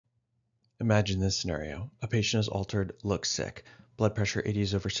Imagine this scenario. A patient is altered, looks sick, blood pressure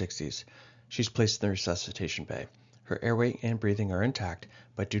 80s over 60s. She's placed in the resuscitation bay. Her airway and breathing are intact,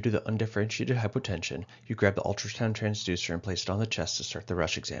 but due to the undifferentiated hypotension, you grab the ultrasound transducer and place it on the chest to start the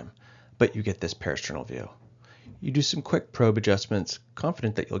rush exam. But you get this peristernal view. You do some quick probe adjustments,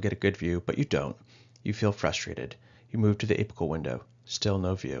 confident that you'll get a good view, but you don't. You feel frustrated. You move to the apical window. Still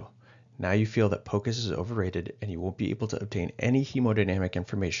no view. Now you feel that POCUS is overrated and you won't be able to obtain any hemodynamic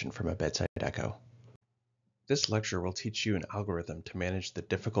information from a bedside echo. This lecture will teach you an algorithm to manage the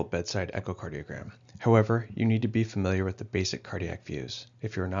difficult bedside echocardiogram. However, you need to be familiar with the basic cardiac views.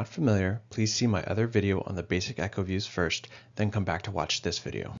 If you're not familiar, please see my other video on the basic echo views first, then come back to watch this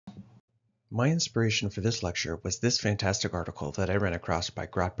video. My inspiration for this lecture was this fantastic article that I ran across by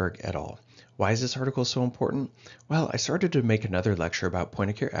Grotberg et al. Why is this article so important? Well, I started to make another lecture about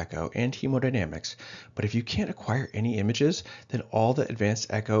point-of-care echo and hemodynamics, but if you can't acquire any images, then all the advanced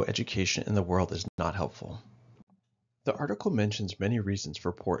echo education in the world is not helpful. The article mentions many reasons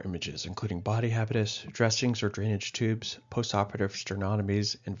for poor images, including body habitus, dressings or drainage tubes, postoperative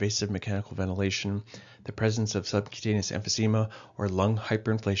sternotomies, invasive mechanical ventilation, the presence of subcutaneous emphysema, or lung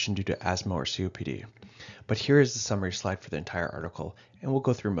hyperinflation due to asthma or COPD. But here is the summary slide for the entire article, and we'll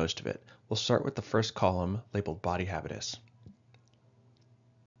go through most of it. We'll start with the first column labeled body habitus.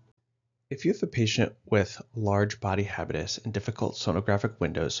 If you have a patient with large body habitus and difficult sonographic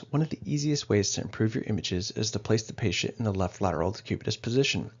windows, one of the easiest ways to improve your images is to place the patient in the left lateral decubitus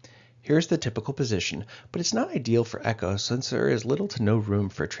position. Here's the typical position, but it's not ideal for echo since there is little to no room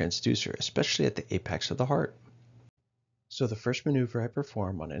for a transducer, especially at the apex of the heart. So the first maneuver I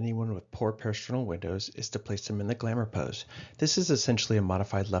perform on anyone with poor peristernal windows is to place them in the glamour pose. This is essentially a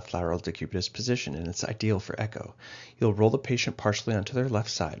modified left lateral decubitus position, and it's ideal for echo. You'll roll the patient partially onto their left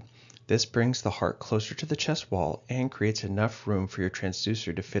side. This brings the heart closer to the chest wall and creates enough room for your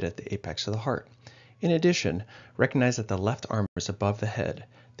transducer to fit at the apex of the heart. In addition, recognize that the left arm is above the head.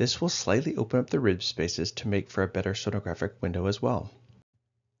 This will slightly open up the rib spaces to make for a better sonographic window as well.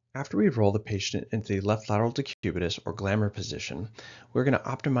 After we roll the patient into the left lateral decubitus or glamour position, we're going to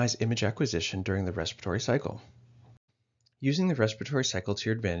optimize image acquisition during the respiratory cycle. Using the respiratory cycle to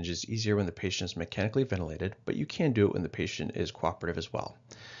your advantage is easier when the patient is mechanically ventilated, but you can do it when the patient is cooperative as well.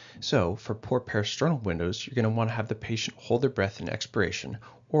 So, for poor peristernal windows, you're going to want to have the patient hold their breath in expiration,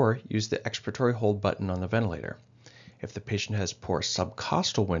 or use the expiratory hold button on the ventilator. If the patient has poor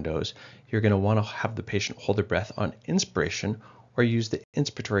subcostal windows, you're going to want to have the patient hold their breath on inspiration, or use the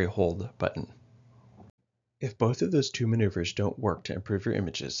inspiratory hold button. If both of those two maneuvers don't work to improve your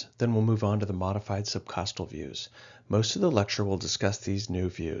images, then we'll move on to the modified subcostal views. Most of the lecture will discuss these new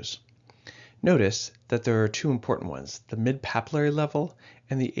views. Notice that there are two important ones, the mid-papillary level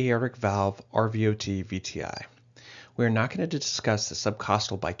and the aortic valve RVOT VTI. We are not going to discuss the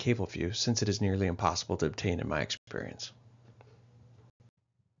subcostal bicaval view since it is nearly impossible to obtain in my experience.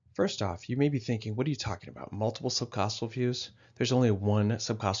 First off, you may be thinking, what are you talking about? Multiple subcostal views? There's only one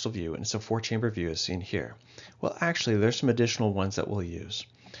subcostal view, and it's a 4-chamber view as seen here. Well, actually, there's some additional ones that we'll use.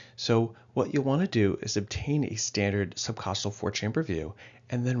 So what you'll want to do is obtain a standard subcostal 4-chamber view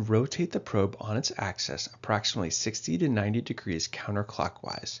and then rotate the probe on its axis approximately 60 to 90 degrees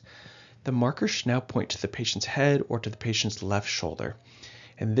counterclockwise. The marker should now point to the patient's head or to the patient's left shoulder,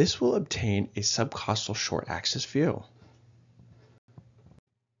 and this will obtain a subcostal short axis view.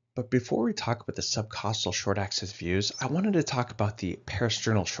 But before we talk about the subcostal short axis views, I wanted to talk about the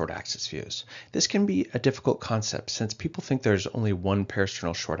peristernal short axis views. This can be a difficult concept since people think there's only one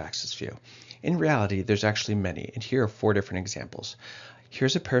peristernal short axis view. In reality, there's actually many, and here are 4 different examples.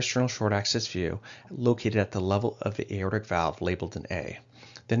 Here's a peristernal short axis view located at the level of the aortic valve labeled an A.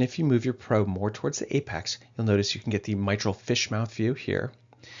 Then if you move your probe more towards the apex, you'll notice you can get the mitral fish mouth view here.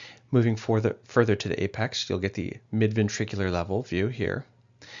 Moving further to the apex, you'll get the midventricular level view here.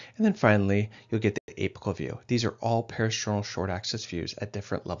 And then finally, you'll get the apical view. These are all peristernal short axis views at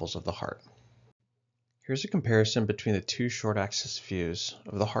different levels of the heart. Here's a comparison between the two short axis views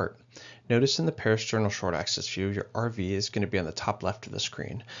of the heart. Notice in the peristernal short axis view, your RV is going to be on the top left of the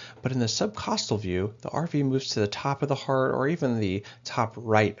screen. But in the subcostal view, the RV moves to the top of the heart or even the top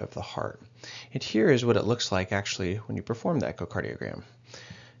right of the heart. And here is what it looks like actually when you perform the echocardiogram.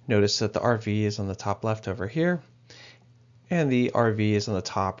 Notice that the RV is on the top left over here, and the RV is on the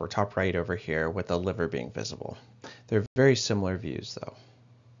top or top right over here with the liver being visible. They're very similar views though.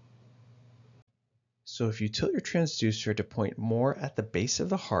 So if you tilt your transducer to point more at the base of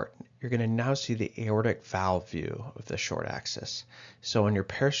the heart, you're going to now see the aortic valve view of the short axis. So on your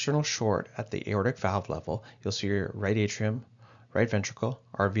peristernal short at the aortic valve level, you'll see your right atrium, right ventricle,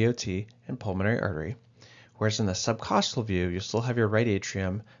 RVOT, and pulmonary artery. Whereas in the subcostal view, you'll still have your right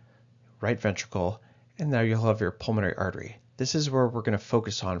atrium, right ventricle, and now you'll have your pulmonary artery. This is where we're going to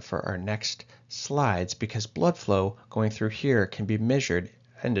focus on for our next slides because blood flow going through here can be measured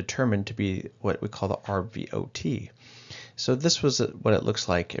and determined to be what we call the RVOT. So this was what it looks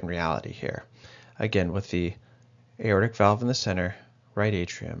like in reality here. Again, with the aortic valve in the center, right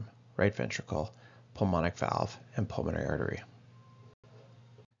atrium, right ventricle, pulmonic valve, and pulmonary artery.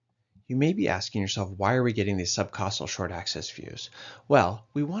 You may be asking yourself, why are we getting these subcostal short axis views? Well,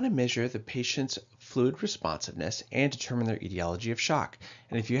 we want to measure the patient's fluid responsiveness and determine their etiology of shock.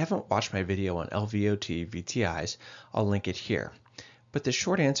 And if you haven't watched my video on LVOT VTIs, I'll link it here. But the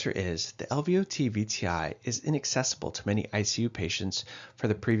short answer is the LVOT VTI is inaccessible to many ICU patients for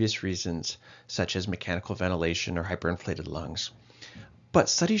the previous reasons, such as mechanical ventilation or hyperinflated lungs. But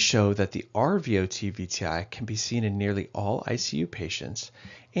studies show that the RVOT VTI can be seen in nearly all ICU patients,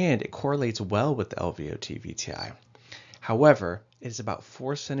 and it correlates well with the LVOT VTI. However, it is about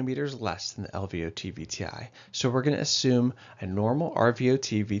 4 centimeters less than the LVOT VTI, so we're going to assume a normal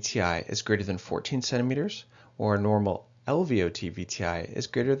RVOT VTI is greater than 14 centimeters, or a normal LVOT VTI is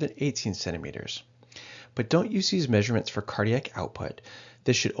greater than 18 centimeters. But don't use these measurements for cardiac output.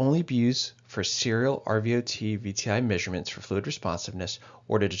 This should only be used for serial RVOT VTI measurements for fluid responsiveness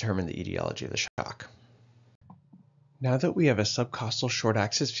or to determine the etiology of the shock. Now that we have a subcostal short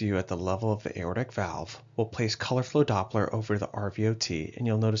axis view at the level of the aortic valve, we'll place color flow Doppler over the RVOT and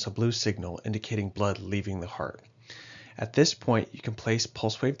you'll notice a blue signal indicating blood leaving the heart. At this point, you can place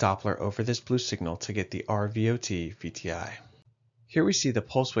pulse wave Doppler over this blue signal to get the RVOT VTI. Here we see the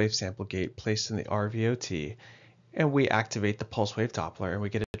pulse wave sample gate placed in the RVOT, and we activate the pulse wave Doppler and we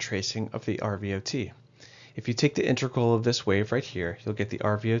get a tracing of the RVOT. If you take the integral of this wave right here, you'll get the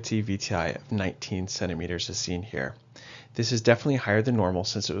RVOT VTI of 19 centimeters as seen here. This is definitely higher than normal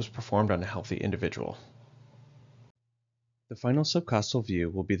since it was performed on a healthy individual. The final subcostal view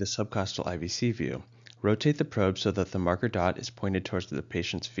will be the subcostal IVC view. Rotate the probe so that the marker dot is pointed towards the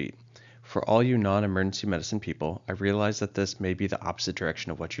patient's feet. For all you non-emergency medicine people, I realize that this may be the opposite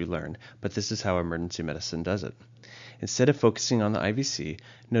direction of what you learned, but this is how emergency medicine does it. Instead of focusing on the IVC,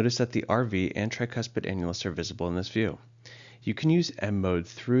 notice that the RV and tricuspid annulus are visible in this view. You can use M mode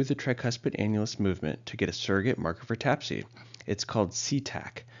through the tricuspid annulus movement to get a surrogate marker for TAPSE. It's called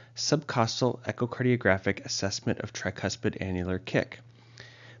CTAC, Subcostal Echocardiographic Assessment of Tricuspid Annular Kick.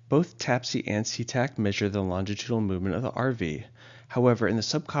 Both TAPSE and CTAC measure the longitudinal movement of the RV. However, in the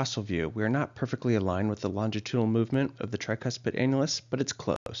subcostal view, we are not perfectly aligned with the longitudinal movement of the tricuspid annulus, but it's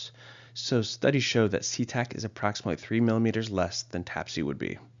close. So studies show that CTAC is approximately 3 millimeters less than TAPSE would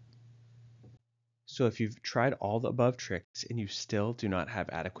be. So if you've tried all the above tricks and you still do not have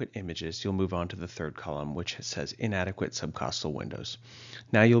adequate images, you'll move on to the third column, which says inadequate subcostal windows.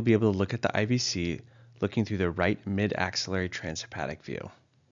 Now you'll be able to look at the IVC looking through the right mid-axillary transhepatic view.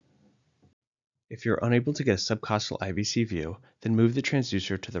 If you're unable to get a subcostal IVC view, then move the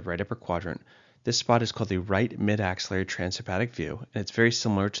transducer to the right upper quadrant. This spot is called the right mid-axillary transhepatic view, and it's very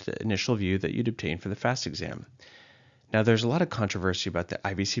similar to the initial view that you'd obtain for the FACEP. Now there's a lot of controversy about the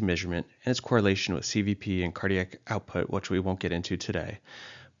IVC measurement and its correlation with CVP and cardiac output, which we won't get into today.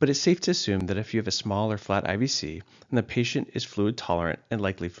 But it's safe to assume that if you have a small or flat IVC, then the patient is fluid tolerant and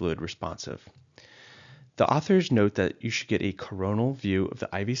likely fluid responsive. The authors note that you should get a coronal view of the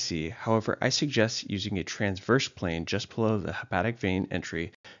IVC. However, I suggest using a transverse plane just below the hepatic vein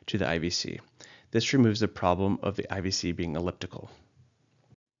entry to the IVC. This removes the problem of the IVC being elliptical.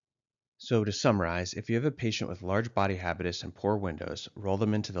 So to summarize, if you have a patient with large body habitus and poor windows, roll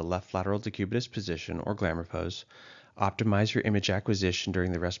them into the left lateral decubitus position or glamour pose. Optimize your image acquisition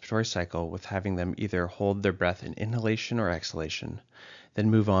during the respiratory cycle with having them either hold their breath in inhalation or exhalation. Then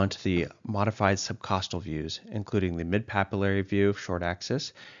move on to the modified subcostal views, including the mid-papillary view of short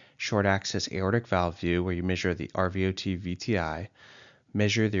axis aortic valve view where you measure the RVOT VTI,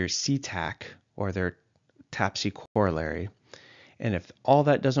 measure their CTAC or their TAPSE corollary, and if all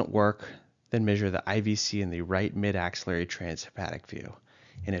that doesn't work, then measure the IVC in the right mid-axillary transhepatic view.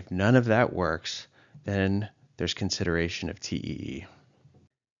 And if none of that works, then there's consideration of TEE.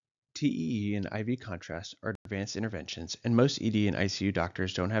 TEE and IV contrast are advanced interventions, and most ED and ICU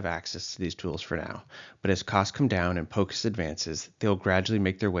doctors don't have access to these tools for now. But as costs come down and POCUS advances, they'll gradually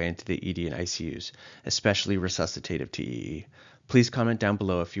make their way into the ED and ICUs, especially resuscitative TEE. Please comment down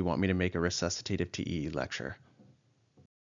below if you want me to make a resuscitative TEE lecture.